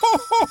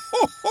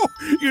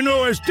You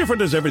know, as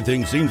different as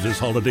everything seems this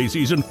holiday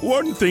season,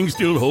 one thing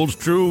still holds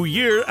true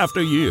year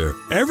after year.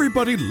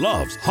 Everybody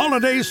loves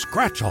holiday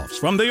scratch-offs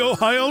from the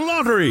Ohio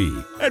Lottery.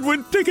 And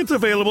with tickets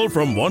available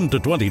from $1 to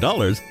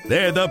 $20,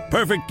 they're the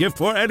perfect gift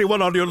for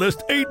anyone on your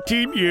list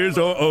 18 years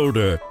or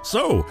older.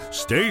 So,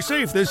 stay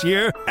safe this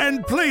year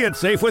and play it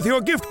safe with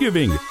your gift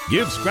giving.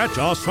 Give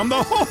scratch-offs from the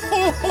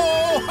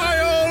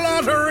Ohio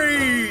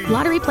Lottery!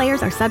 Lottery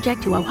players are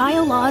subject to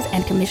Ohio laws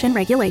and commission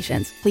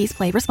regulations. Please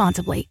play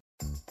responsibly.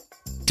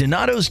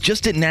 Donato's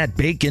just didn't add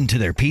bacon to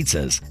their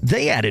pizzas.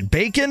 They added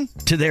bacon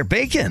to their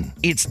bacon.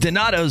 It's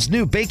Donato's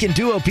new Bacon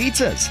Duo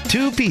pizzas.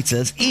 2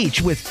 pizzas, each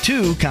with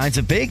 2 kinds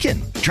of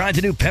bacon. Try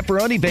the new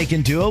Pepperoni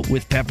Bacon Duo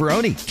with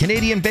pepperoni,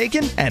 Canadian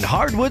bacon, and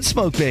hardwood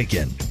smoked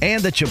bacon.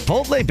 And the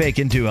Chipotle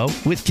Bacon Duo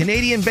with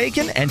Canadian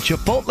bacon and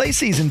Chipotle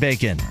seasoned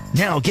bacon.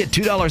 Now get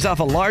 $2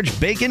 off a large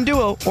Bacon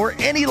Duo or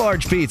any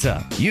large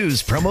pizza.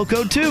 Use promo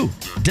code 2.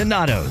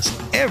 Donato's.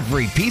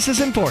 Every piece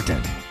is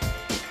important.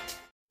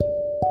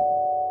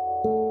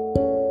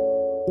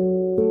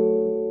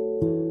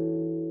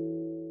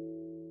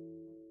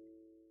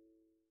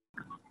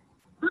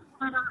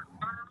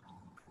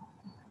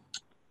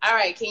 All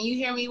right, can you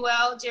hear me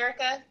well,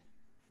 Jerica?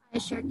 I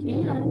sure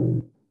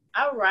can.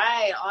 All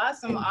right,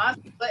 awesome.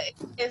 But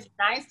it's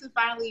nice to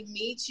finally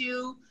meet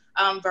you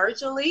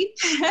virtually.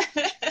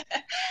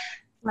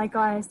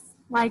 Likewise.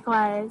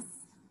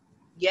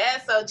 Yeah,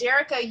 so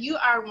Jerica, you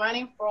are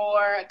running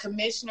for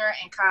commissioner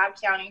in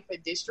Cobb County for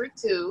District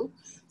 2.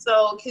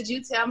 So could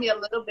you tell me a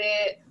little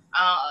bit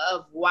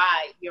of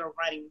why you're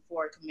running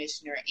for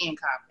commissioner in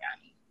Cobb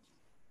County?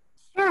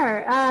 Sure.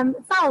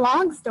 It's not a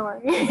long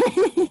story.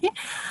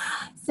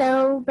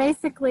 So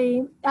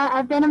basically,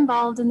 I've been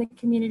involved in the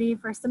community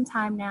for some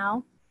time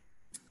now.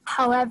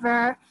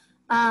 However,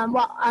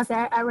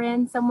 I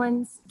ran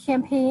someone's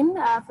campaign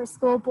for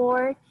school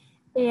board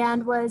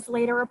and was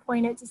later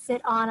appointed to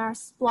sit on our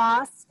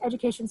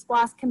Education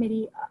SPLOS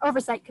committee,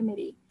 oversight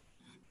committee.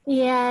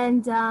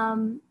 And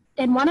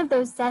in one of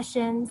those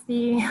sessions,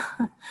 the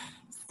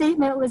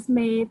statement was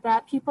made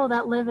that people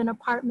that live in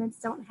apartments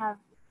don't have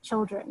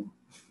children.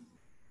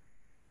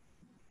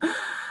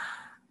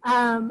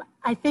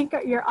 I think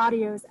your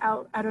audio is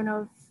out. I don't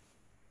know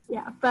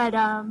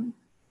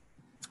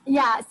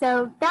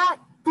so that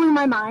blew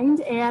my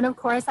mind. And of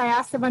course I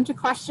asked a bunch of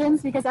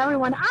questions because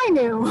everyone I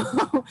knew,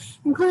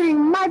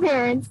 including my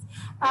parents,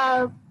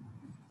 I'm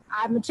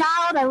a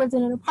child, I lived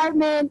in an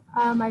apartment,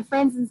 my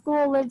friends in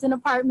school lived in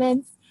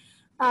apartments.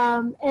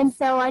 And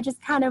so I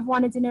just kind of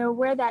wanted to know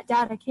where that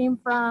data came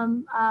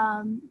from.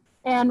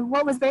 And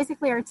what was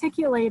basically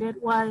articulated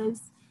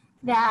was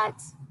that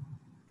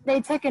they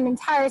took an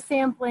entire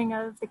sampling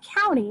of the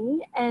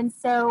county. And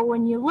so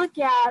when you look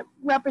at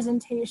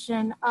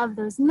representation of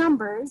those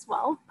numbers,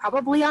 well,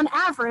 probably on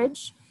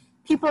average,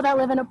 people that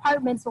live in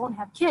apartments won't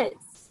have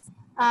kids.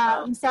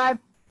 So I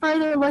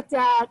further looked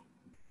at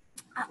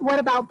what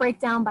about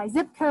breakdown by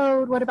zip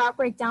code? What about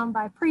breakdown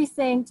by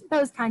precinct?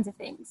 Those kinds of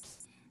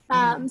things.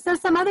 So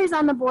some others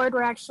on the board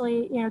were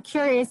actually,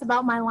 curious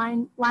about my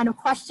line of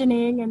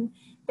questioning, and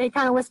they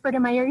kind of whispered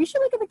in my ear, you should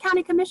look at the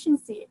county commission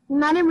seat.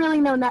 And I didn't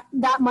really know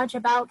that much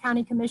about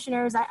county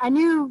commissioners. I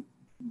knew,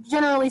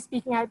 generally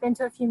speaking, I'd been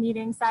to a few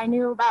meetings. So I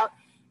knew about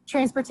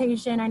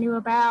transportation. I knew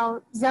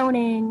about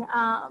zoning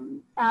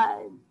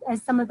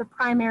as some of the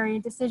primary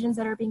decisions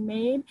that are being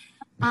made.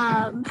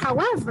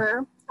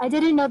 However, I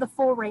didn't know the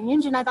full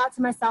range. And I thought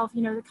to myself,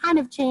 the kind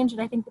of change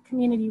that I think the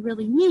community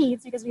really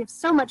needs, because we have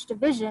so much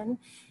division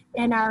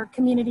in our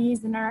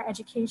communities and our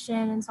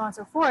education and so on and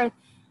so forth,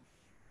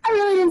 I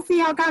really didn't see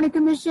how county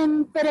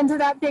commission fit into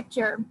that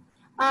picture.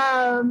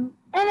 And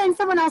then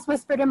someone else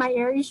whispered in my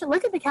ear, you should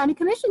look at the county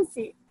commission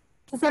seat.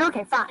 I said,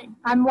 okay, fine.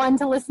 I'm one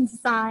to listen to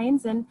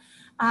signs. And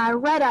I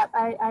read up.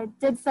 I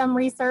did some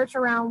research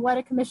around what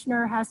a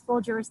commissioner has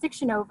full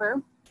jurisdiction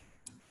over.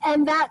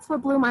 And that's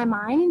what blew my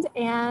mind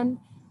and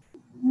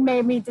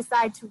made me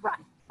decide to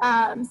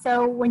run.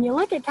 So when you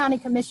look at county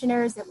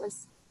commissioners, it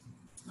was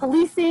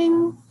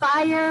policing,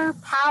 fire,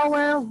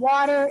 power,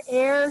 water,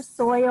 air,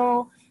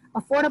 soil,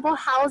 affordable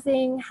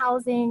housing,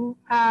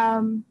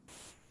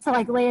 so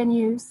like land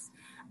use,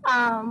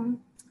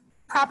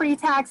 property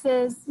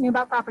taxes, knew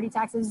about property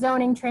taxes,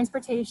 zoning,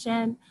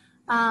 transportation,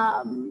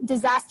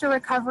 disaster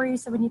recovery.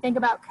 So when you think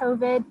about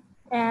COVID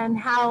and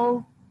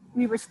how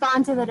we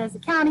respond to that as a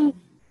county,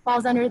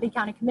 falls under the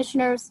county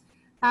commissioners.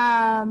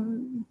 All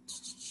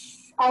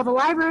the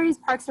libraries,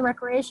 parks and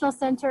recreational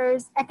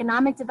centers,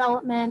 economic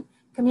development,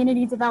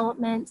 community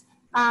development,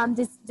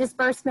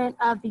 disbursement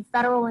of the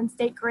federal and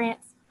state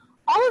grants.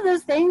 All of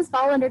those things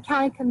fall under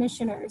county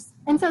commissioners.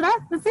 And so that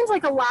seems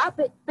like a lot,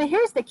 but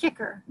here's the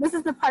kicker. This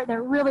is the part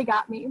that really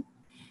got me,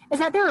 is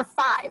that there are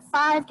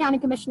five county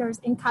commissioners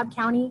in Cobb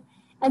County.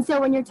 And so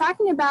when you're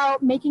talking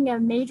about making a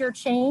major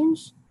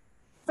change,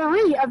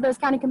 3 of those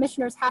county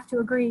commissioners have to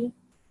agree.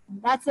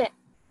 And that's it.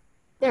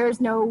 There's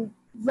no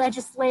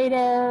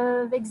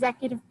legislative,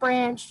 executive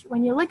branch.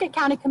 When you look at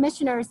county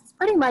commissioners, it's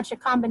pretty much a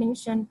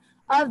combination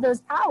of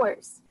those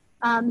powers.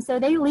 So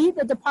they lead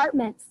the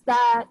departments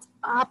that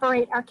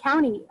operate our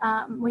county.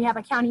 We have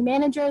a county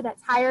manager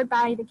that's hired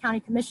by the county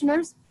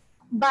commissioners,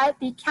 but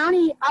the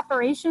county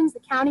operations,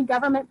 the county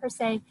government per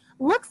se,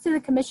 looks to the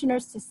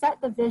commissioners to set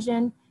the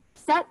vision,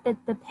 set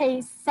the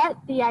pace, set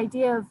the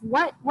idea of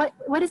what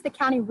is the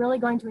county really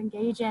going to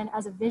engage in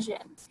as a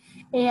vision.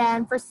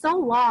 And for so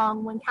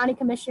long, when county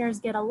commissioners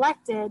get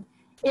elected,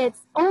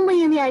 it's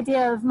only in the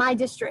idea of my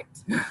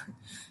district.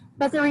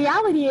 But the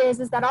reality is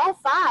that all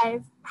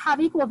 5 have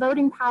equal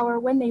voting power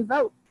when they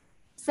vote.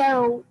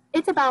 So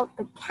it's about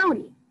the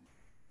county.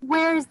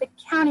 Where is the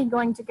county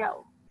going to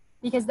go?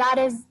 Because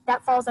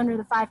that falls under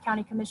the 5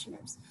 county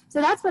commissioners.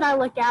 So that's what I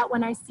look at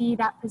when I see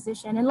that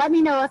position. And let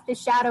me know if the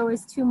shadow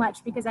is too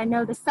much, because I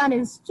know the sun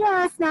is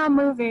just now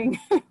moving.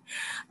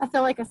 I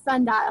feel like a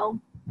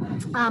sundial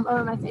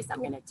over my face. I'm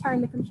going to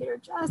turn the computer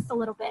just a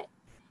little bit.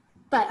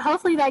 But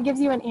hopefully that gives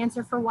you an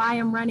answer for why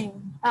I'm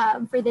running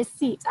for this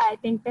seat. I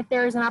think that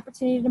there is an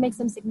opportunity to make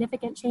some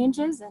significant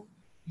changes. And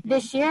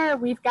this year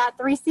we've got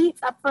 3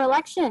 seats up for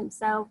election.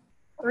 So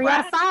 3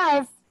 out of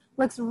 5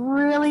 looks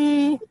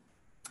really...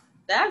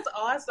 That's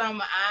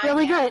awesome.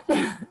 Really good.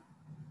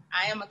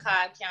 I am a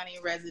Cobb County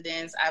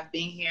resident. I've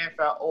been here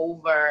for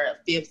over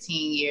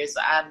 15 years.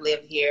 So I've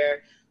lived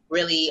here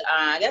really,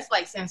 I guess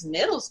like since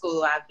middle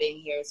school I've been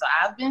here. So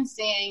I've been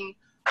seeing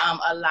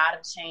a lot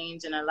of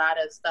change and a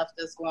lot of stuff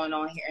that's going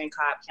on here in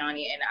Cobb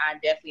County. And I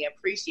definitely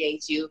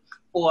appreciate you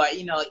for,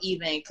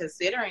 even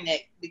considering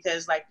it,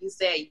 because like you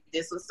said,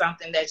 this was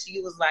something that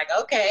you was like,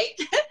 okay.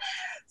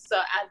 So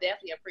I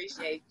definitely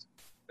appreciate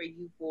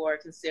you for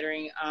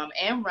considering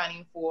and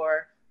running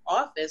for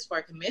office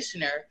for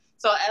commissioner.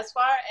 So as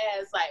far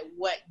as like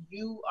what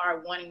you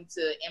are wanting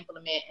to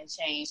implement and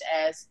change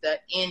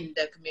in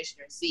the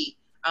commissioner seat,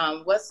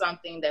 what's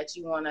something that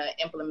you want to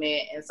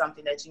implement and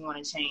something that you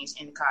want to change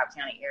in the Cobb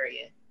County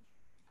area?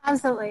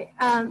 Absolutely.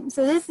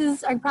 So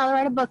I could probably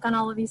write a book on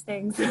all of these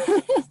things.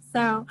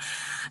 So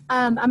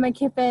I'm going to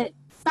keep it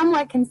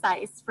somewhat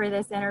concise for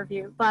this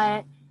interview,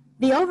 but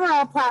the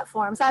overall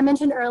platform, so I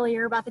mentioned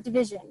earlier about the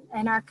division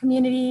in our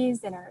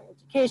communities, in our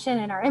education,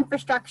 and our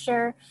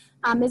infrastructure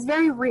is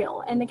very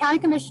real. And the county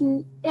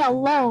commission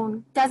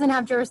alone doesn't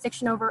have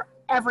jurisdiction over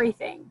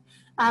everything,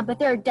 but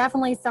there are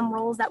definitely some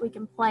roles that we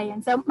can play.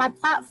 And so my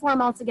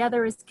platform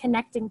altogether is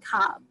connecting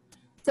Cobb.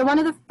 So one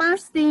of the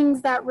first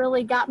things that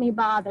really got me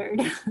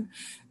bothered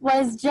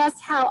was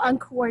just how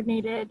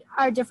uncoordinated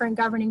our different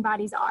governing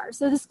bodies are.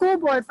 So the school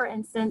board, for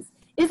instance,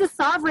 is a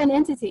sovereign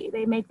entity.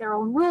 They make their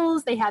own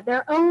rules. They have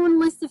their own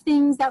list of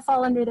things that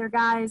fall under their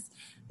guise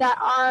that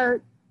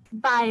are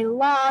by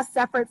law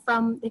separate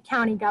from the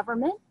county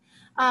government.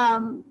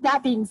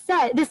 That being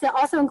said, this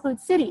also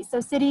includes cities. So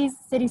cities,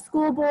 city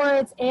school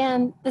boards,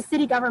 and the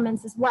city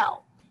governments as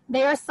well.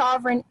 They are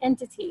sovereign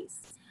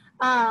entities.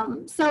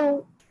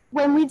 So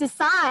when we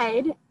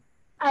decide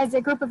as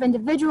a group of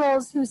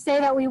individuals who say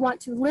that we want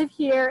to live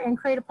here and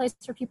create a place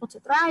for people to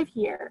thrive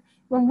here,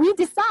 when we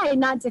decide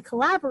not to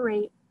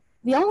collaborate,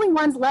 the only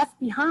ones left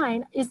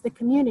behind is the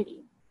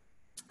community.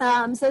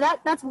 So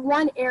that's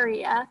one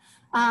area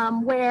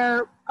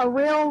where a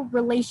real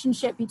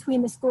relationship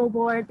between the school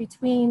board,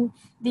 between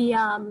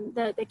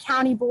the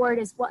county board,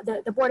 is what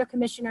the board of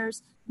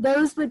commissioners.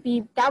 That would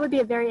be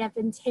a very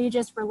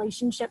advantageous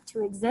relationship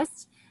to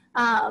exist.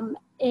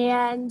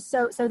 And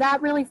so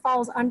that really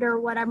falls under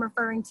what I'm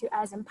referring to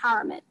as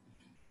empowerment.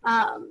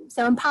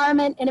 So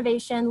empowerment,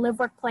 innovation, live,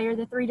 work, play are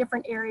the 3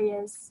 different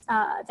areas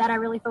that I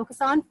really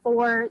focus on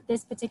for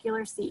this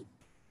particular seat.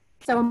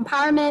 So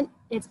empowerment,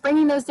 it's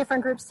bringing those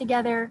different groups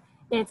together.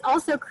 It's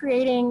also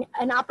creating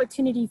an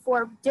opportunity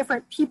for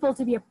different people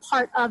to be a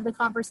part of the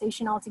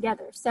conversation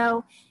altogether.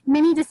 So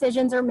many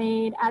decisions are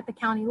made at the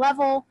county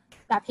level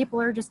that people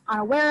are just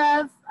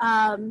unaware of,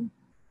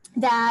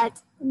 that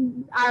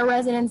our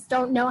residents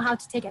don't know how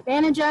to take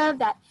advantage of,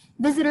 that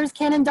visitors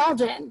can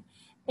indulge in.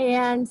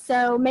 And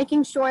so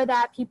making sure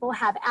that people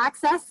have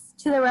access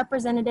to their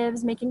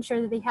representatives, making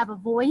sure that they have a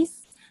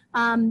voice,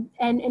 and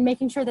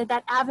making sure that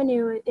that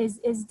avenue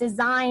is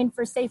designed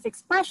for safe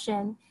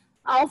expression,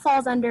 all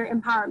falls under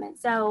empowerment.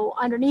 So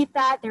underneath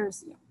that,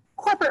 there's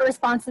corporate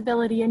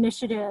responsibility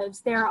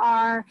initiatives, there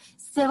are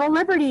civil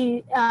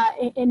liberty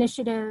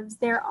initiatives,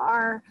 there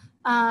are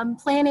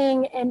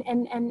planning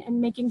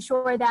and making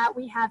sure that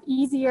we have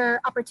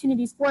easier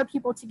opportunities for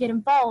people to get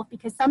involved,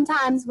 because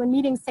sometimes when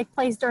meetings take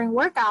place during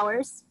work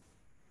hours,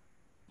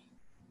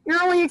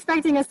 you're only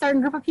expecting a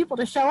certain group of people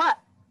to show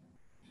up.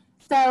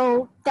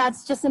 So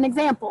that's just an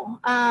example.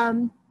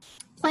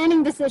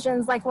 Planning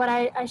decisions like what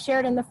I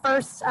shared in the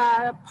first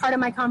part of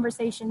my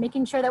conversation,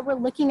 making sure that we're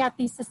looking at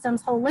these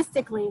systems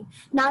holistically,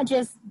 not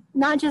just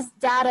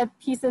data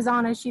pieces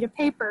on a sheet of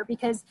paper,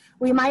 because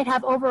we might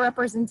have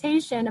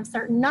overrepresentation of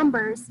certain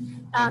numbers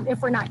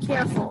if we're not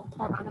careful.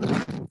 Hold on a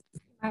minute.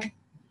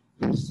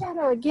 My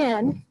shadow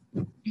again.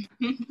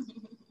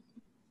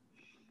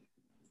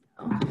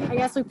 I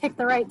guess we picked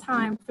the right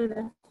time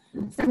for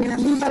so I'm going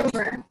to move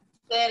over.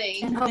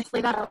 Steady. And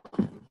hopefully that'll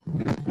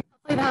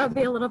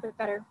be a little bit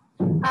better.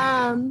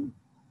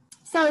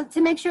 So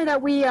to make sure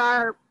that we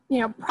are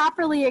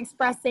properly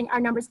expressing our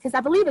numbers, because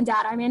I believe in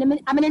data. I mean,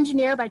 I'm an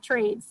engineer by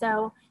trade,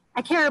 so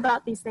I care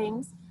about these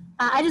things.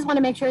 I just want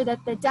to make sure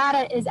that the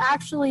data is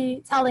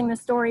actually telling the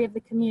story of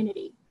the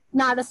community,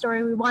 not the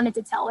story we wanted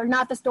to tell, or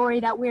not the story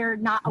that we're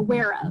not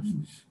aware of.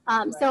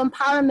 So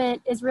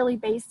empowerment is really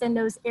based in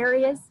those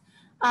areas.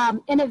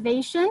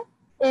 Innovation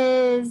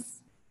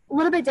is a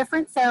little bit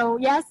different. So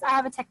yes, I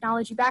have a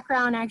technology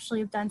background. I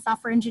actually have done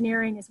software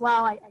engineering as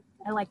well. I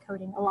like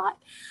coding a lot.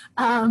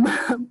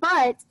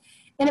 But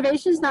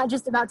innovation is not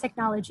just about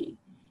technology.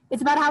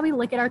 It's about how we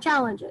look at our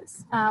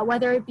challenges,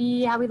 whether it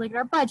be how we look at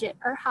our budget,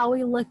 or how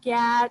we look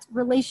at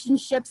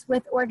relationships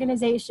with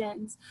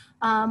organizations,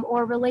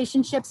 or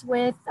relationships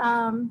with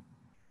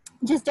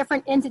just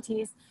different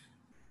entities.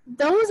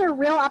 Those are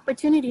real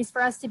opportunities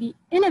for us to be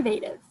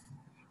innovative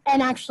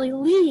and actually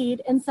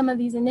lead in some of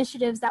these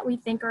initiatives that we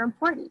think are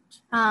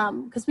important.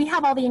 Because we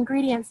have all the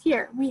ingredients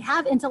here. We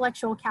have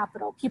intellectual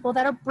capital, people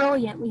that are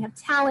brilliant. We have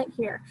talent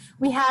here.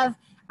 We have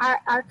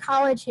our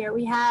college here.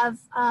 We have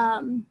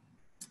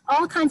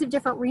all kinds of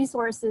different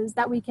resources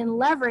that we can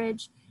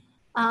leverage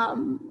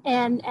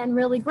and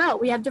really grow.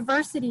 We have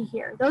diversity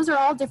here. Those are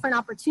all different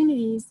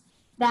opportunities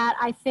that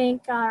I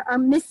think are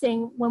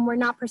missing when we're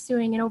not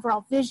pursuing an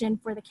overall vision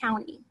for the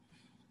county.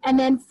 And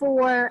then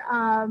for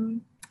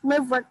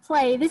live, work,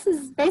 play, this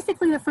is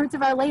basically the fruits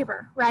of our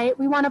labor, right?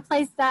 We want a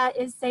place that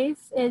is safe,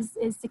 is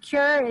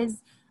secure,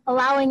 is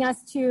allowing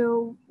us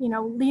to,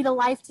 lead a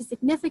life to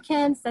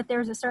significance, that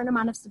there's a certain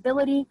amount of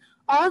stability.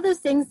 All of those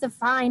things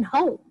define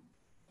home.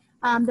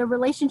 The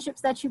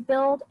relationships that you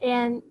build.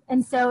 And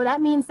so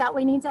that means that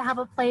we need to have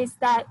a place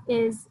that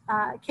is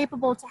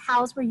capable to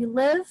house where you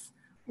live,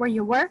 where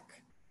you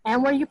work,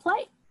 and where you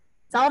play.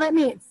 That's all that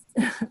means.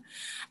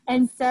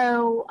 And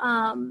so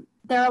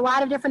there are a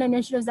lot of different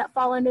initiatives that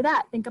fall under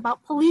that. Think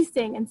about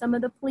policing and some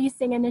of the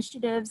policing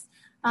initiatives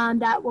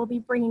that we'll be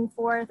bringing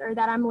forth, or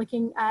that I'm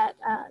looking at.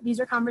 These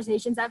are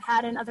conversations I've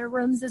had in other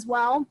rooms as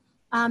well.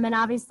 And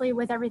obviously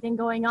with everything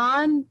going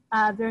on,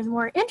 there's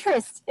more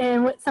interest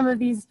in what some of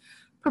these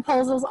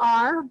proposals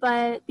are,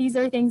 but these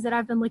are things that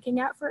I've been looking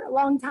at for a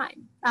long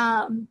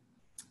time.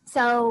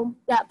 So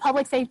that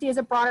public safety is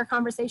a broader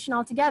conversation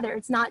altogether.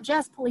 It's not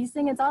just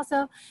policing, it's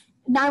also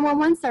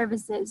 911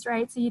 services,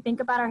 right? So you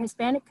think about our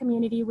Hispanic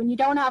community, when you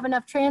don't have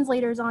enough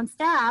translators on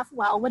staff,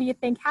 well, what do you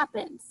think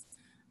happens?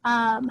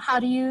 How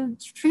do you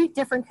treat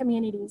different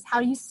communities?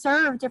 How do you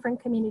serve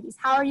different communities?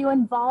 How are you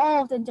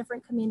involved in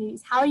different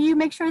communities? How do you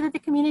make sure that the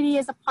community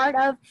is a part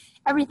of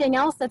everything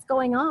else that's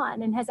going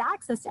on and has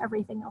access to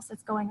everything else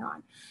that's going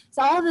on?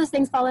 So all of those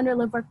things fall under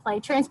live, work, play.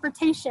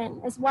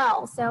 Transportation as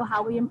well. So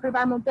how we improve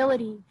our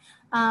mobility,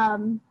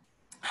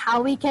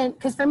 how we can,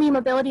 because for me,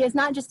 mobility is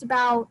not just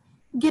about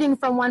getting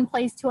from one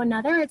place to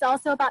another. It's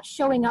also about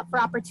showing up for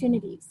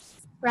opportunities,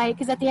 right?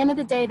 Because at the end of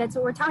the day, that's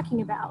what we're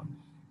talking about.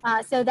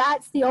 So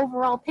that's the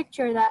overall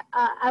picture that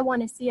I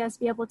want to see us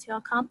be able to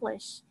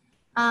accomplish.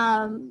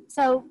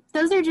 So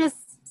those are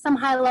just some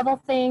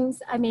high-level things.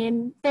 I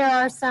mean, there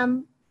are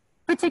some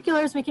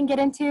particulars we can get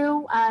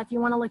into. If you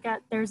want to look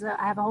at,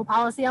 I have a whole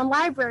policy on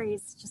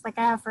libraries, just like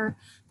I have for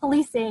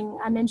policing.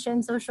 I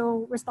mentioned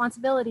social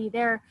responsibility.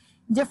 There are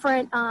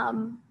different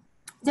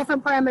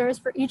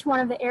parameters for each one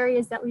of the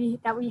areas that we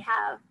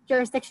have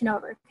jurisdiction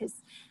over, because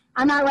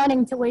I'm not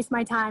running to waste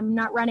my time. I'm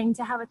not running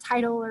to have a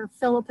title or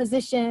fill a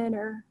position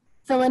or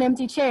fill an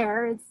empty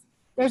chair.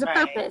 There's a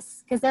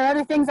purpose, because there are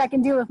other things I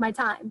can do with my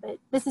time, but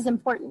this is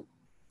important.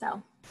 So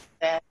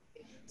I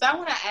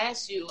want to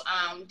ask you,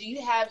 do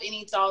you have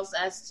any thoughts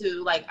as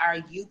to like our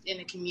youth in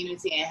the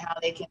community and how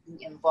they can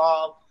be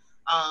involved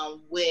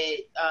with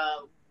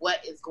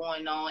what is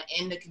going on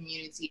in the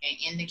community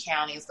and in the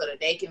county, so that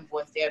they can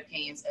voice their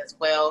opinions as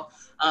well?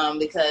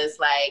 Because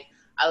like,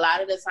 a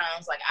lot of the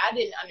times, like, I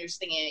didn't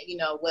understand,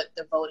 what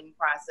the voting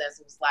process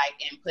was like,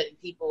 and putting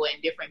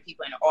different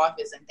people in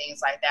office and things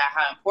like that,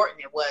 how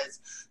important it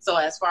was. So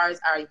as far as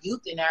our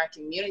youth in our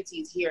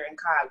communities here in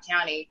Cobb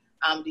County,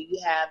 do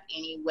you have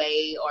any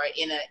way, or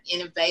in an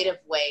innovative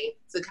way,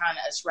 to kind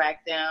of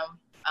attract them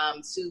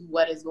to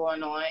what is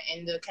going on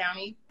in the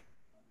county?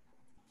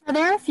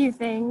 There are a few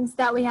things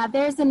that we have.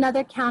 There's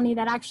another county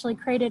that actually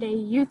created a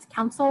youth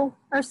council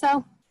or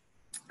so.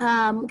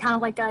 Kind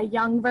of like a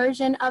young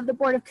version of the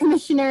Board of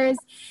Commissioners,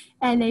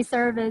 and they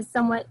serve as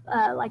somewhat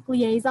like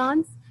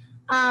liaisons.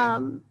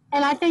 And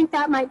I think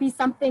that might be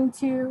something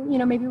to,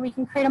 maybe we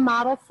can create a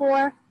model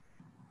for.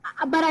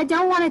 But I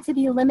don't want it to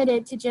be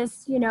limited to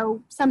just,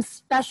 some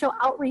special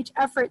outreach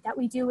effort that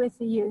we do with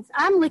the youth.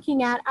 I'm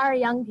looking at our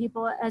young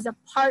people as a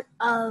part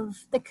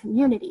of the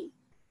community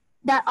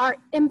that are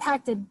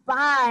impacted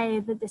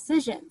by the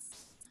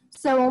decisions.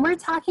 So when we're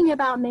talking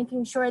about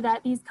making sure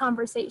that these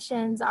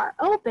conversations are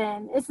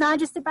open, it's not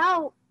just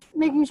about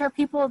making sure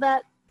people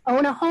that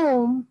own a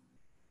home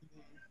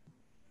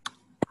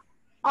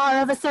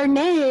are of a certain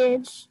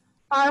age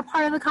are a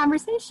part of the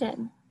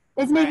conversation.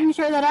 It's making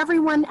sure that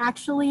everyone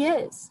actually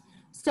is.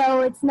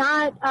 So it's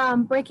not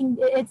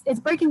it's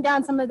breaking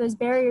down some of those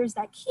barriers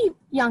that keep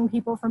young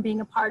people from being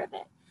a part of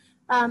it.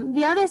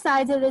 The other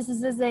side of this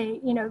is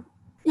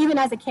even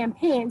as a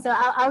campaign. So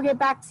I'll get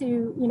back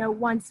to,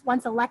 once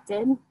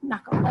elected,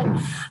 knock on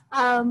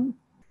wood.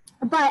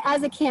 But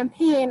as a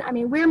campaign, I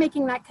mean, we're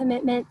making that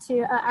commitment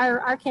to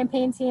our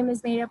campaign team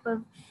is made up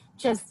of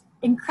just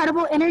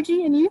incredible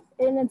energy and youth,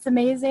 and it's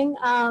amazing.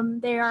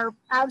 They are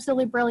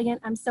absolutely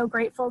brilliant. I'm so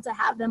grateful to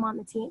have them on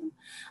the team.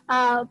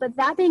 But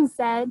that being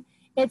said,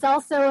 it's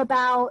also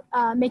about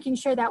making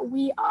sure that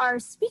we are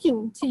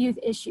speaking to youth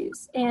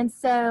issues. And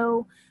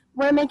so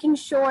we're making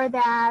sure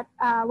that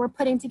we're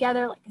putting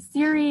together like a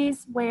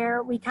series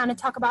where we kind of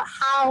talk about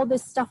how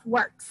this stuff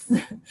works.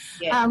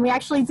 Yeah. We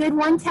actually did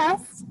one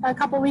test a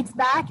couple weeks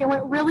back. It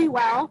went really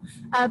well,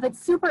 but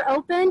super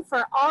open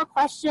for all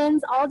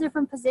questions, all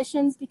different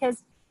positions,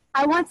 because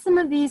I want some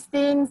of these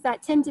things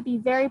that tend to be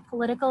very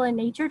political in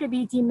nature to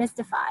be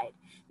demystified.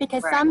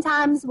 Because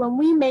sometimes when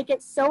we make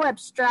it so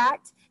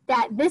abstract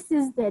that this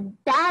is the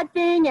bad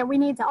thing and we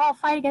need to all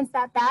fight against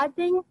that bad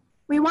thing,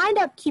 we wind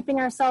up keeping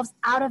ourselves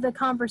out of the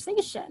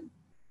conversation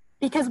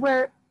because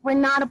we're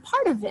not a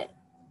part of it.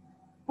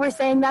 We're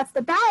saying that's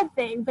the bad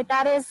thing, but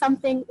that is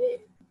something,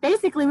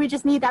 basically we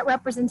just need that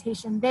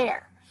representation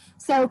there.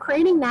 So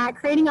creating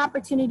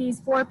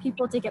opportunities for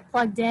people to get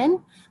plugged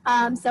in.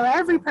 So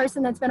every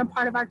person that's been a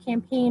part of our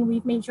campaign,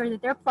 we've made sure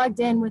that they're plugged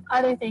in with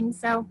other things.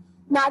 So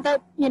not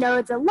that,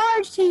 it's a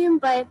large team,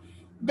 but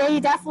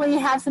they definitely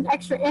have some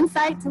extra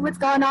insight to what's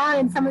going on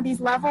in some of these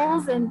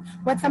levels and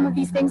what some of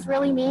these things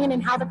really mean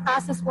and how the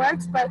process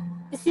works. But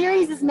the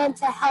series is meant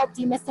to help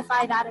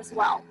demystify that as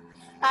well.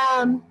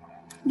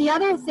 The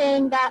other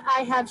thing that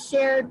I have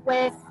shared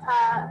with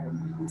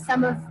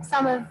some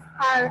of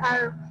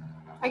our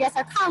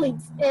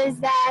colleagues is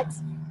that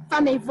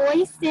from a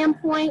voice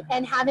standpoint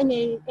and having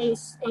a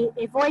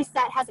voice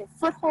that has a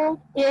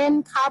foothold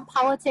in Cobb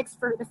politics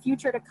for the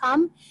future to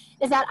come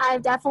is that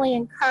I've definitely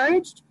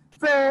encouraged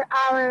for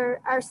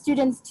our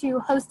students to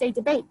host a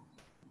debate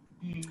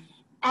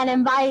and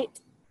invite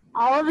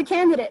all of the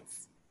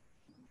candidates,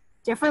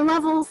 different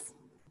levels,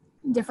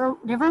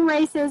 different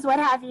races, what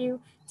have you,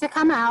 to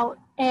come out,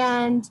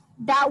 and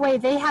that way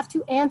they have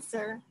to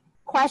answer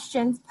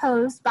questions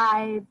posed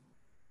by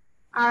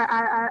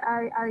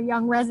our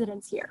young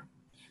residents here.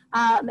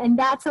 And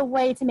that's a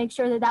way to make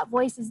sure that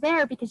voice is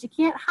there because you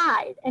can't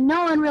hide, and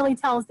no one really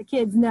tells the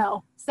kids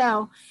no.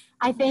 So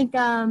I think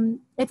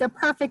it's a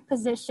perfect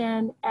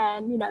position.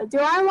 And, do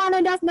I want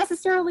to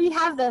necessarily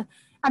have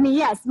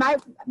yes,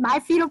 my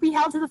feet will be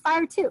held to the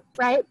fire too,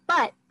 right?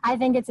 But I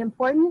think it's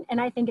important, and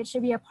I think it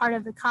should be a part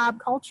of the Cobb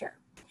culture.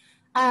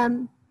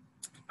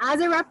 As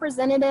a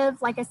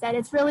representative, like I said,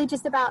 it's really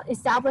just about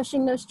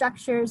establishing those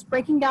structures,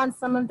 breaking down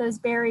some of those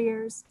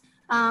barriers,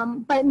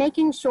 but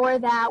making sure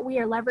that we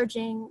are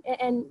leveraging,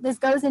 and this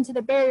goes into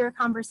the barrier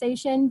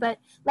conversation, but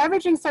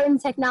leveraging certain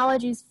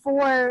technologies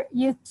for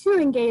youth to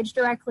engage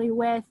directly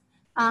with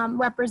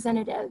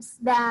representatives,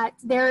 that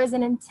there is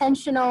an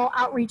intentional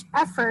outreach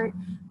effort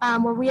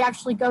where we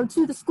actually go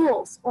to the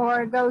schools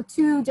or go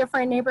to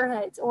different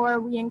neighborhoods, or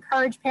we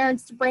encourage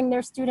parents to bring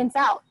their students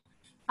out.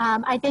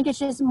 I think it's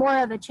just more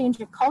of a change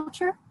of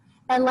culture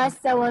and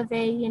less so of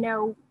a,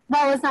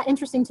 well, it's not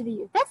interesting to the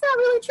youth. That's not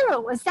really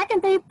true. The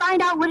second they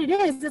find out what it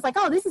is, it's like,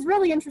 oh, this is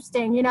really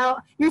interesting.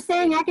 You're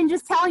saying I can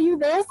just tell you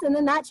this and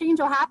then that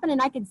change will happen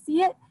and I can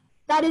see it.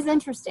 That is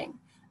interesting.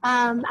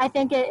 I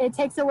think it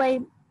takes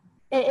away,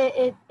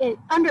 it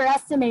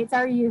underestimates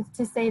our youth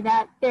to say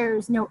that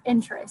there's no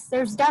interest.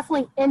 There's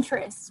definitely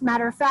interest.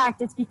 Matter of fact,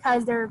 it's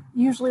because they're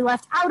usually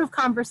left out of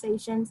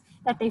conversations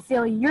that they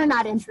feel you're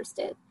not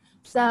interested.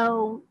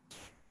 So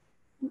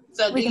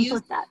we can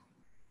flip that.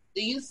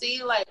 Do you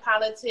see like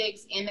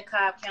politics in the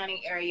Cobb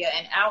County area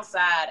and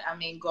outside,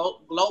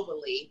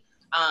 globally,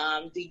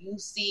 do you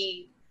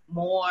see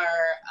more,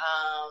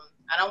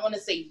 I don't want to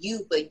say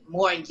youth, but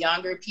more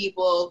younger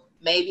people,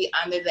 maybe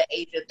under the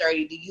age of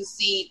 30? Do you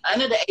see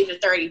under the age of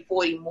 30,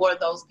 40, more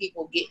of those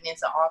people getting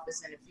into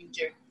office in the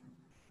future?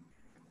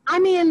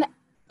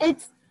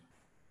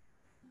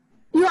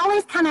 You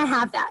always kind of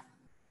have that,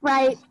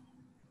 right?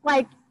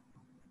 Like,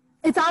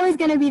 it's always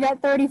going to be that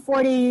 30,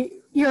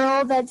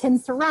 40-year-old that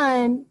tends to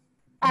run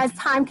as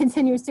time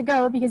continues to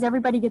go because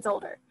everybody gets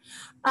older.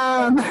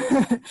 And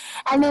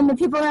then the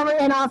people that were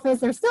in office,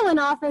 they're still in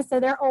office, so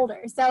they're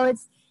older. So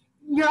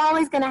you're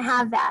always going to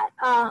have that.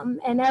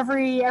 And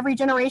every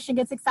generation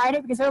gets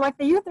excited because they're like,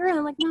 the youth are in.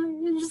 I'm like,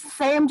 no, it's just the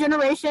same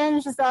generation.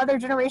 It's just the other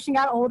generation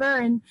got older,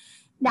 and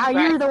now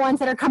you're the ones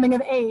that are coming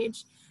of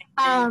age.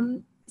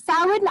 So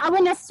I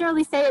wouldn't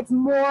necessarily say it's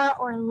more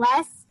or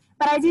less.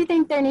 But I do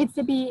think there needs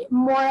to be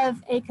more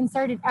of a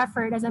concerted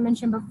effort, as I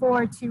mentioned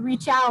before, to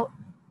reach out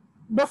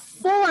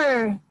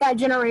before that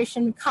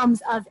generation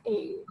comes of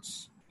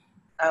age,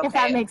 if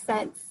that makes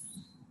sense.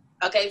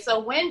 Okay, so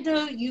when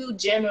do you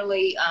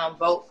generally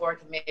vote for a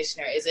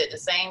commissioner? Is it the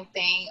same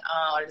thing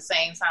or the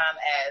same time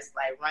as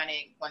like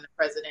running when the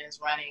president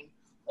is running,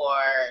 or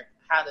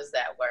how does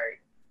that work?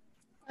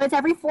 It's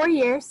every 4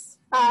 years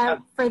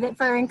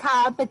for in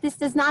Cobb, but this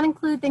does not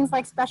include things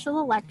like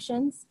special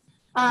elections.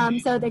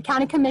 So the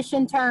county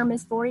commission term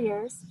is 4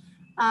 years.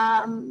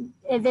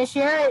 This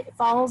year it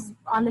falls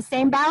on the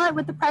same ballot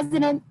with the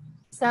president's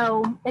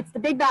So it's the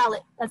big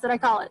ballot. That's what I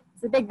call it.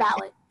 It's the big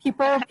ballot.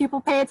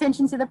 People pay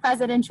attention to the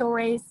presidential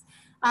race.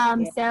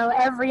 So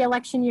every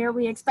election year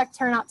we expect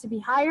turnout to be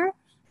higher.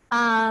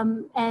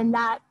 And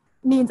that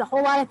means a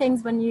whole lot of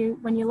things when you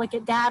look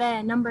at data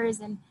and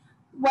numbers and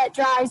what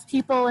drives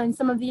people. And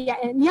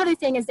the other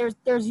thing is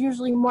there's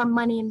usually more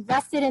money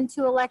invested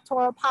into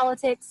electoral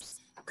politics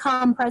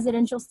come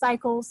presidential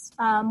cycles.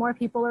 More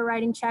people are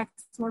writing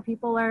checks, more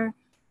people are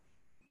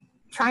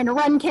trying to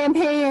run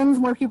campaigns,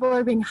 more people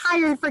are being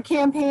hired for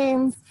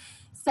campaigns.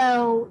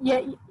 So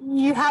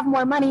you have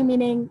more money,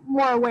 meaning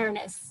more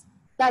awareness.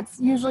 That's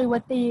usually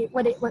what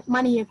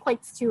money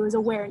equates to, is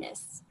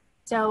awareness.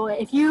 So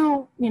if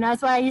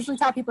that's why I usually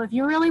tell people, if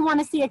you really want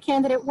to see a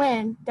candidate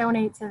win,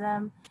 donate to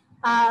them,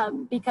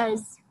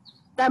 because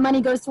that money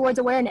goes towards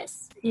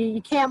awareness.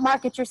 You can't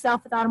market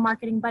yourself without a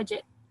marketing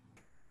budget.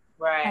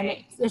 Right. And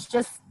it's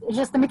just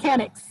the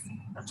mechanics.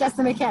 Just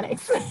the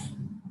mechanics.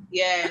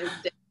 Yes,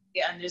 definitely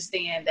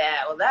understand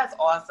that. Well, that's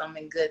awesome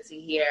and good to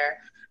hear.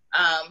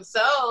 I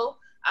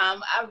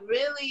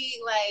really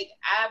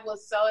I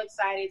was so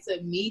excited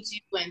to meet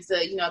you and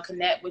to,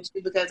 connect with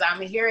you, because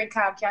I'm here in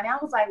Cobb County. I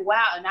was like,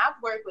 wow. And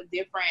I've worked with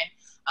different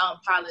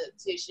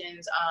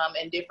politicians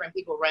and different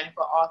people running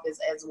for office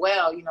as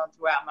well,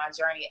 throughout my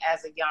journey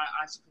as a young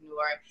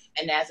entrepreneur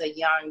and as a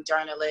young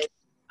journalist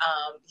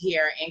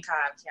here in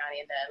Cobb County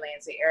in the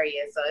Atlanta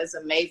area. So it's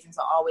amazing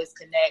to always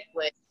connect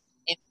with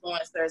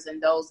influencers and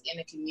those in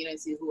the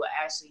community who are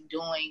actually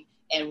doing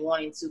and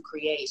wanting to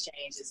create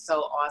change. Is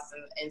so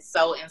awesome and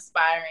so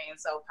inspiring and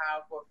so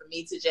powerful for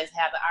me to just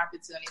have the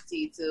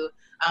opportunity to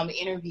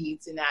interview you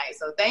tonight.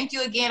 So thank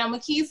you again. I'm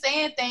going to keep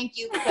saying thank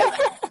you because I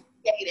appreciate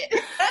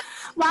it.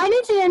 Well, I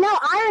need you to know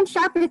iron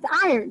sharpens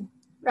iron,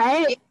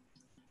 right? Yeah.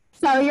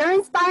 So you're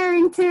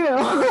inspiring too.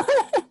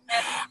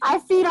 I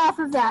feed off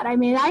of that. I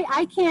mean,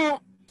 I can't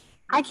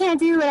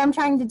do what I'm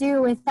trying to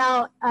do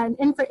without an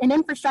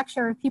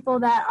infrastructure of people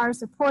that are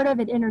supportive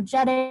and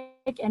energetic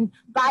and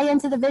buy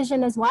into the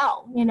vision as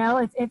well.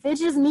 If it's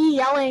just me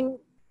yelling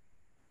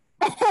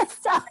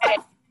stuff,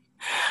 it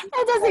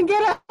doesn't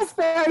get us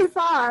very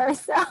far.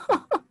 So,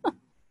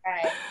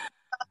 right.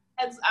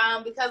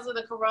 Because of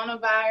the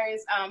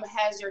coronavirus, how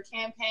has your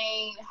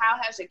campaign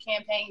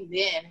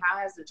been? How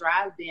has the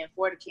drive been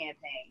for the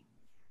campaign?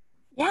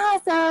 Yeah,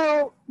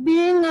 so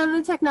being of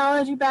the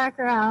technology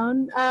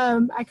background,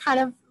 I kind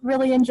of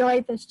really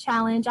enjoyed this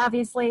challenge.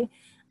 Obviously,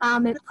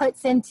 it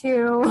puts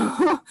into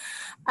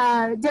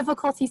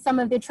difficulty some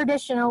of the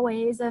traditional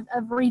ways of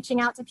reaching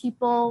out to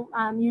people,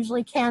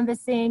 usually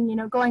canvassing,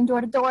 going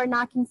door to door,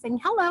 knocking, saying,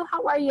 hello,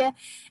 how are you?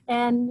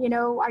 And,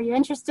 are you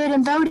interested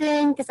in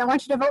voting? Because I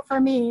want you to vote for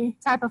me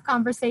type of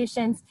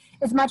conversations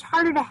is much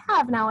harder to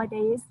have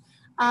nowadays.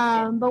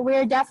 But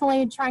we're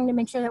definitely trying to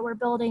make sure that we're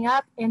building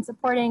up and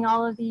supporting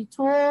all of the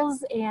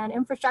tools and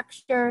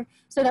infrastructure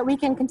so that we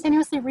can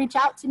continuously reach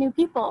out to new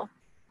people.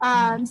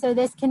 So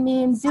this can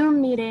mean Zoom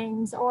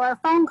meetings or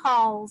phone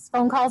calls.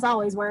 Phone calls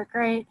always work,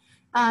 right?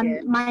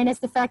 Minus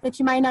the fact that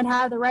you might not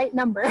have the right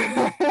number.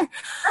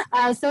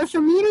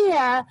 Social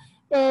media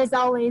is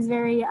always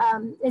very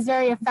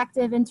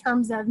effective in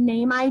terms of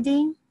name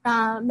ID.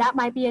 That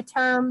might be a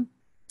term.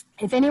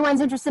 If anyone's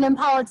interested in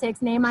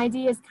politics, name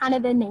ID is kind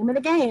of the name of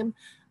the game.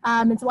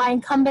 It's why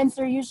incumbents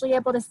are usually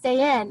able to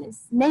stay in.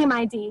 It's name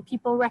ID.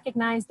 People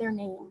recognize their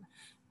name.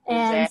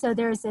 And so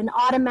there's an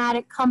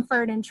automatic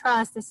comfort and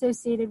trust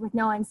associated with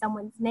knowing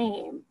someone's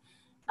name.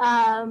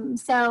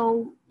 There's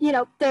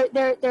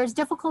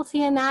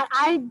difficulty in that.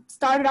 I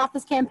started off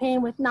this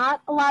campaign with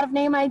not a lot of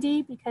name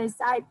ID because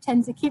I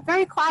tend to keep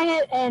very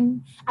quiet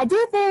and I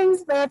do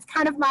things, but it's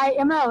kind of my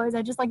MO is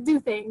I just do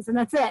things and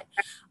that's it.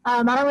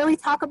 I don't really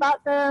talk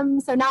about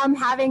them. So now I'm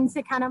having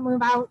to kind of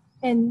move out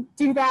and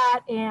do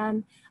that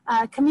and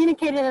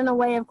communicate it in a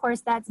way, of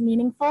course, that's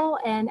meaningful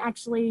and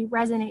actually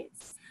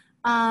resonates.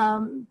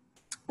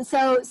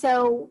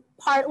 So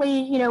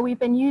partly, we've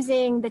been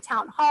using the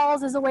town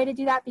halls as a way to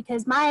do that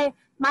because my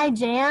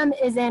jam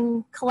is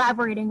in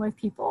collaborating with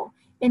people,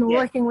 in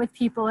working with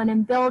people, and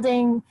in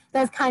building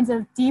those kinds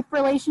of deep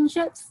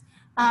relationships.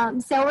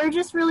 So we're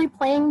just really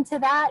playing to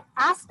that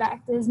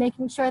aspect, is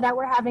making sure that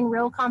we're having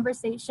real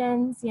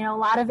conversations, a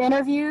lot of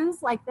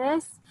interviews like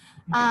this,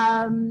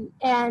 and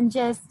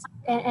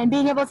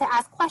being able to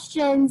ask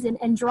questions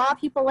and draw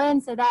people in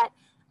so that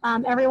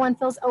everyone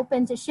feels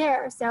open to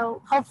share.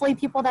 So hopefully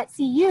people that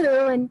see you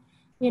and,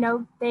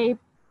 they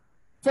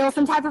feel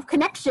some type of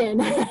connection.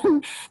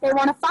 They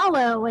want to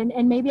follow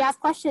and maybe ask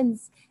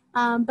questions.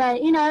 But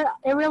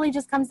it really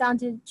just comes down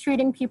to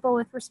treating people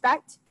with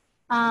respect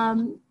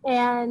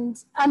and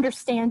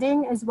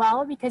understanding as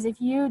well. Because if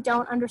you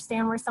don't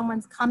understand where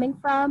someone's coming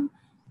from,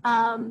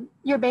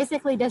 you're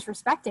basically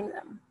disrespecting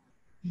them.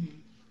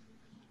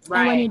 Right.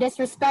 And when you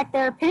disrespect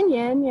their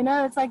opinion,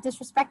 it's like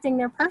disrespecting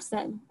their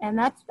person, and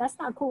that's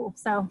not cool.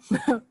 So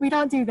we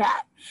don't do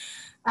that.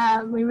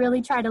 We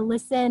really try to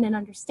listen and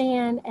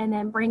understand and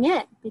then bring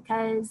in,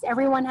 because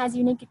everyone has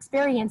unique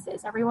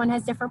experiences. Everyone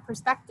has different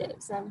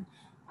perspectives, and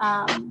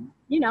got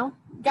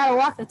to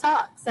walk the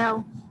talk.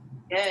 So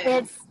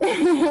it's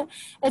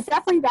it's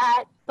definitely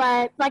that.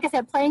 But like I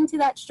said, playing to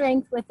that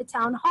strength with the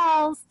town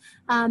halls,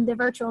 the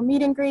virtual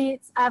meet and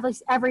greets.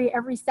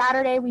 Every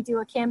Saturday we do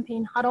a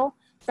campaign huddle.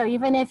 So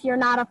even if you're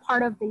not a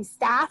part of the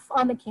staff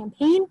on the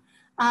campaign,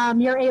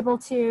 you're able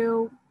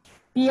to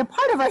be a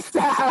part of our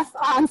staff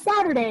on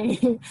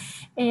Saturday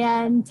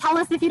and tell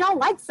us if you don't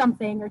like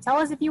something or tell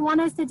us if you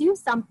want us to do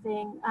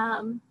something.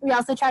 We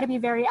also try to be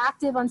very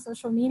active on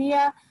social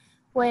media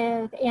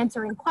with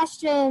answering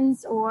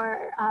questions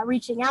or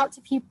reaching out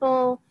to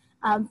people,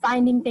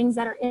 finding things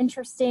that are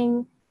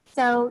interesting.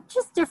 So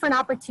just different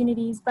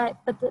opportunities, but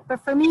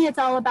for me, it's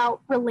all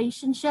about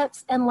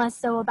relationships and less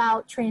so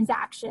about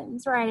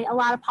transactions, right? A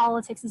lot of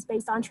politics is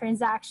based on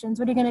transactions.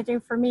 What are you going to do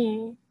for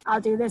me? I'll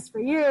do this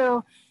for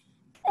you.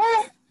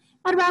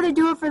 I'd rather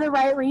do it for the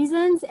right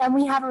reasons, and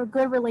we have a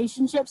good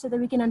relationship so that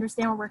we can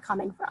understand where we're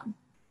coming from.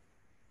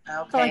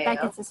 Okay. So like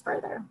that gets us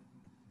further.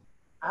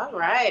 All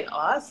right.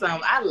 Awesome.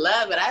 I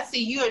love it. I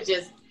see you are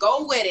just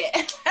go with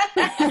it.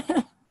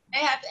 I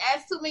have to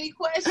ask too many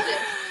questions.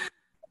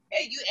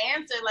 You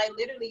answered like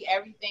literally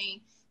everything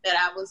that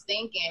I was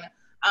thinking.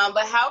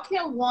 But how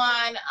can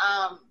one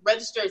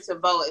register to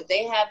vote? If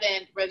they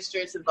haven't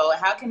registered to vote,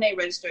 how can they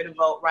register to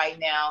vote right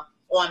now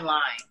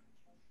online?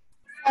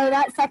 So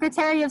that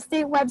Secretary of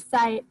State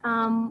website,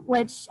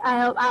 which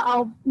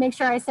I'll make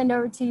sure I send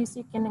over to you so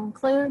you can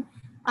include.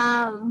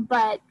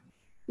 But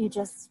you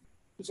just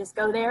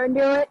go there and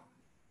do it.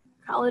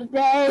 Call it a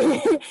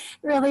day.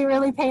 Really,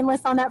 really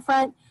painless on that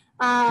front.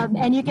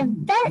 And you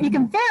can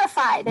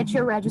verify that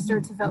you're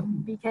registered to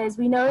vote, because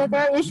we know that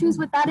there are issues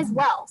with that as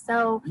well.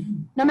 So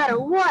no matter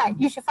what,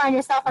 you should find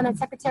yourself on that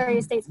Secretary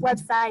of State's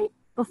website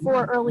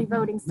before early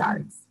voting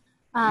starts,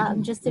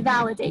 just to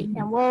validate.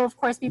 And we'll, of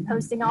course, be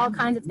posting all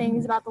kinds of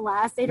things about the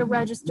last day to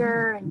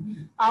register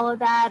and all of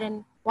that.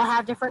 And we'll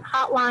have different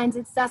hotlines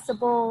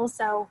accessible.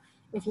 So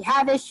if you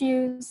have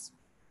issues,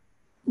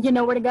 you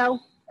know where to go.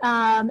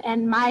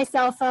 And my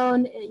cell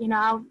phone,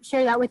 I'll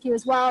share that with you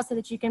as well so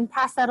that you can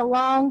pass that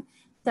along,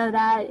 so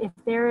that if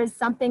there is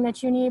something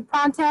that you need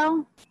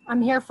pronto,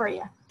 I'm here for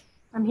you.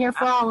 I'm here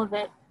for all of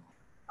it.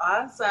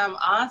 Awesome.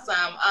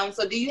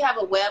 So do you have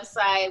a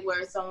website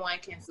where someone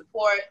can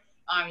support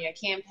your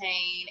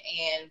campaign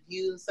and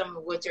view some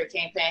of what your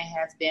campaign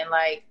has been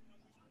like?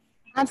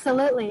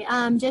 Absolutely.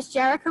 Just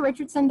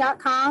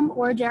JericaRichardson.com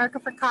or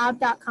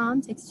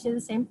JericaForCobb.com takes you to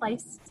the same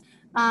place.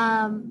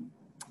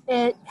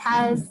 It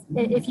has,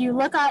 if you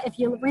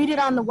read it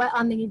on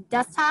the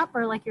desktop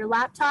or like your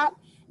laptop,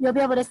 you'll be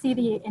able to see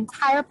the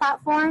entire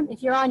platform.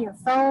 If you're on your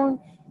phone,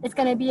 it's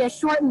going to be a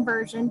shortened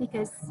version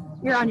because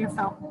you're on your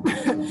phone.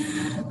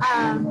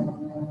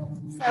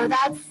 So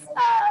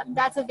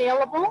that's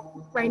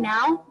available right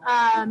now.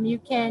 You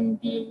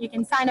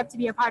can sign up to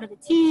be a part of the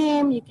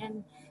team. You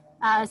can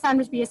sign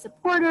up to be a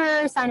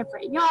supporter, sign up for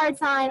a yard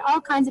sign,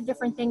 all kinds of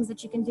different things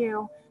that you can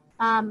do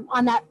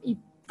on that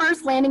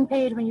first landing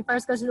page. When you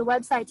first go to the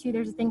website too,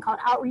 there's a thing called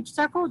Outreach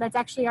Circle. That's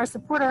actually our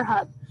supporter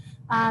hub.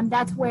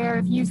 That's where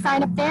if you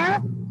sign up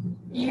there,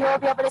 you'll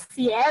be able to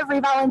see every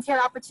volunteer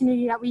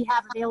opportunity that we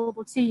have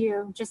available to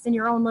you just in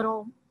your own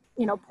little,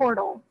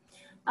 portal.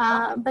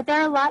 But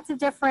there are lots of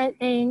different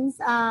things.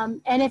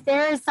 And if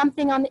there is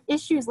something on the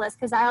issues list,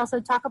 because I also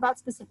talk about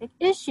specific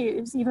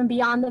issues, even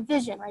beyond the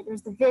vision, right?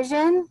 There's the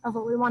vision of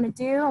what we want to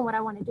do and what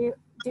I want to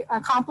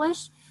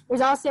accomplish.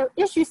 There's also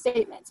issue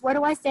statements. Where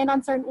do I stand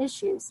on certain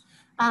issues?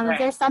 If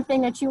there's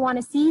something that you want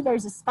to see,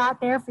 there's a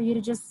spot there for you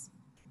to just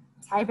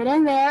type it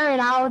in there,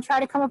 and I'll try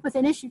to come up with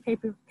an issue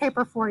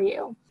paper for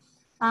you.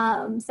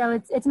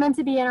 So it's meant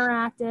to be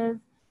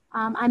interactive.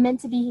 I'm meant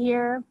to be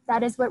here.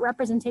 That is what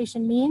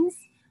representation means.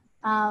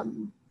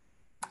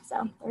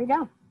 So there you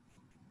go.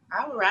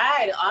 All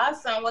right.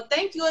 Awesome. Well,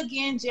 thank you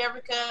again,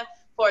 Jerica,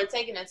 for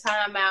taking the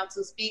time out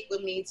to speak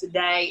with me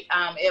today.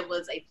 It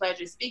was a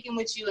pleasure speaking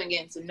with you and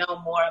getting to know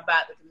more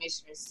about the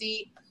commissioner's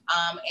seat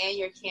and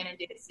your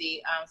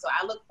candidacy. So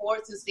I look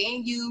forward to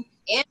seeing you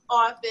in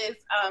office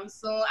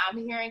soon. I'm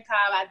here in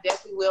Cobb. I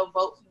definitely will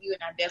vote for you,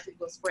 and I definitely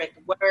will spread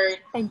the word.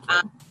 Thank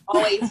you.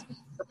 Always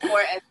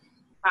support as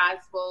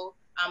possible.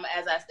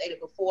 As I stated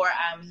before,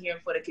 I'm here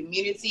for the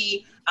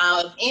community,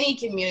 of any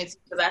community,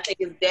 because I think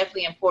it's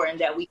definitely important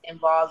that we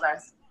involve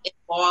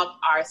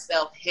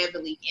ourselves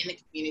heavily in the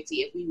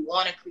community if we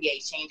want to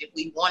create change, if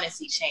we want to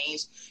see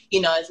change.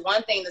 It's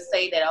one thing to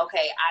say that,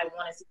 okay, I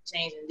want to see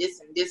change and this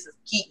is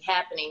keep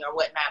happening or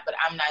whatnot, but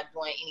I'm not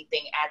doing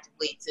anything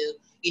actively to,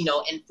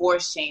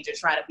 enforce change or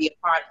try to be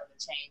a part of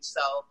the change.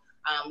 So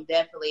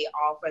definitely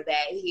all for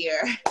that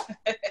here.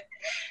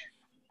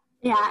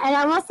 Yeah, and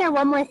I will say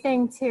one more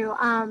thing too.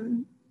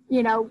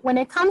 When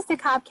it comes to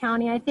Cobb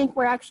County, I think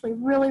we're actually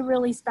really,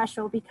 really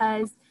special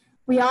because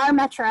we are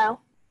metro,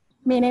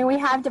 meaning we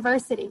have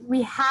diversity.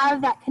 We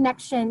have that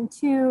connection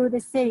to the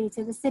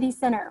city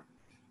center,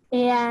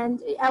 and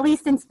at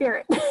least in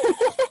spirit.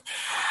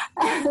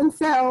 And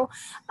so,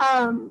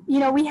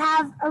 we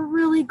have a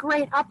really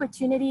great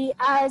opportunity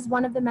as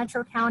one of the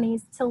metro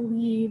counties to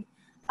lead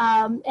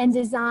and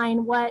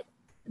design what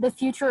the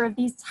future of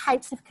these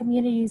types of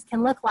communities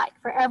can look like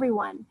for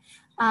everyone.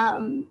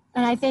 And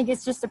I think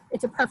it's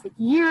a perfect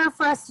year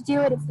for us to do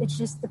it. It's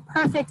just the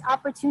perfect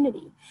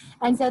opportunity.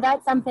 And so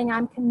that's something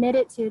I'm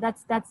committed to.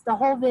 That's the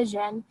whole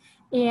vision.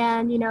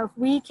 And, if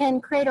we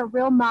can create a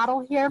real model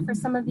here for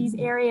some of these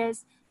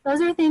areas, those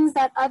are things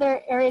that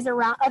other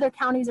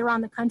counties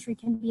around the country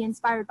can be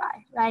inspired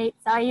by, right?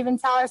 So I even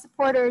tell our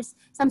supporters,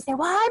 some say,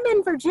 well, I'm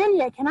in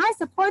Virginia. Can I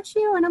support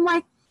you? And I'm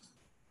like,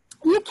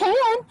 you can.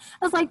 I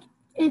was like,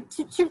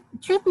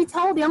 truth be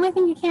told, the only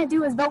thing you can't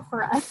do is vote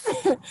for us.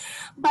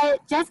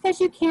 But just because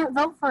you can't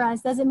vote for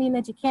us doesn't mean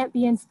that you can't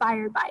be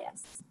inspired by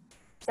us.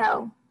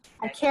 So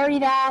I carry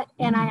that,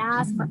 and I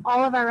ask for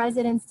all of our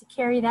residents to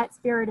carry that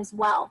spirit as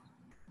well,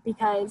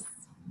 because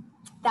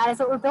that is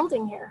what we're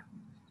building here.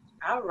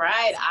 All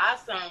right,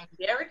 awesome.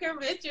 Jerica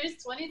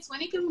Richards,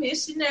 2020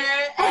 Commissioner.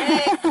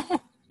 Hey.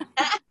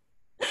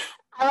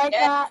 I like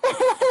that.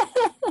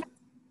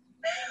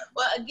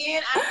 Well,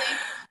 again, I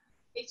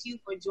thank you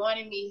for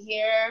joining me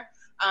here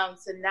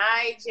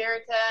tonight,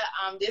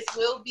 Jerica. This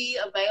will be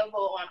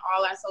available on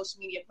all our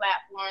social media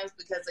platforms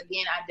because,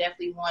 again, I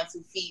definitely want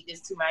to feed this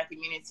to my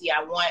community.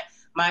 I want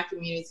my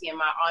community and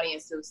my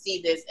audience to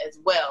see this as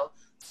well.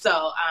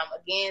 So,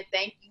 again,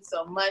 thank you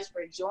so much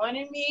for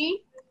joining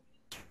me.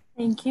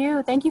 Thank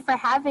you. Thank you for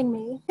having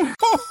me.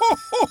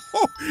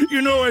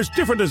 As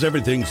different as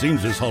everything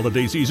seems this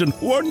holiday season,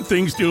 one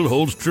thing still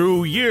holds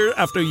true year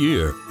after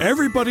year.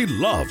 Everybody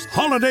loves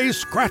holiday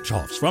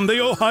scratch-offs from the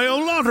Ohio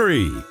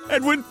Lottery.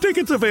 And with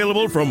tickets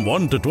available from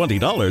 $1 to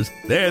 $20,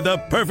 they're the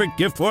perfect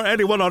gift for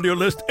anyone on your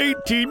list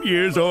 18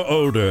 years or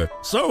older.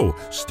 So,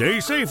 stay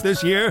safe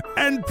this year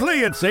and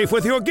play it safe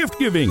with your gift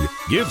giving.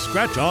 Give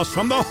scratch-offs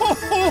from the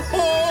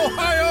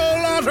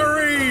Ohio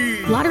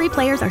Lottery! Lottery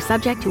players are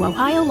subject to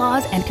Ohio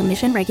laws and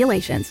commission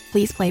regulations.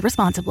 Please play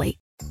responsibly.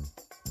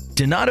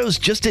 Donato's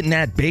just didn't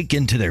add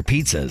bacon to their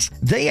pizzas.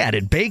 They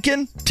added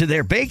bacon to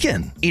their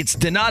bacon. It's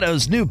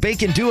Donato's new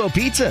Bacon Duo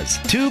pizzas.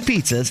 2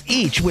 pizzas,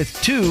 each with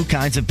 2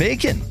 kinds of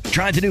bacon.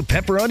 Try the new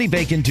Pepperoni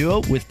Bacon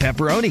Duo with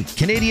pepperoni,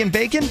 Canadian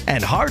bacon,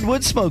 and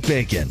hardwood smoked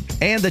bacon.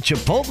 And the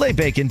Chipotle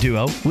Bacon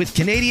Duo with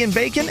Canadian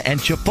bacon and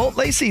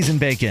Chipotle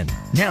seasoned bacon.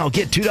 Now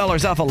get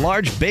 $2 off a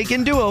large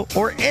Bacon Duo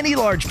or any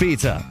large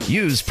pizza.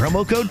 Use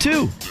promo code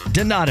 2.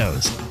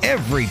 Donato's.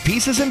 Every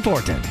piece is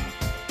important.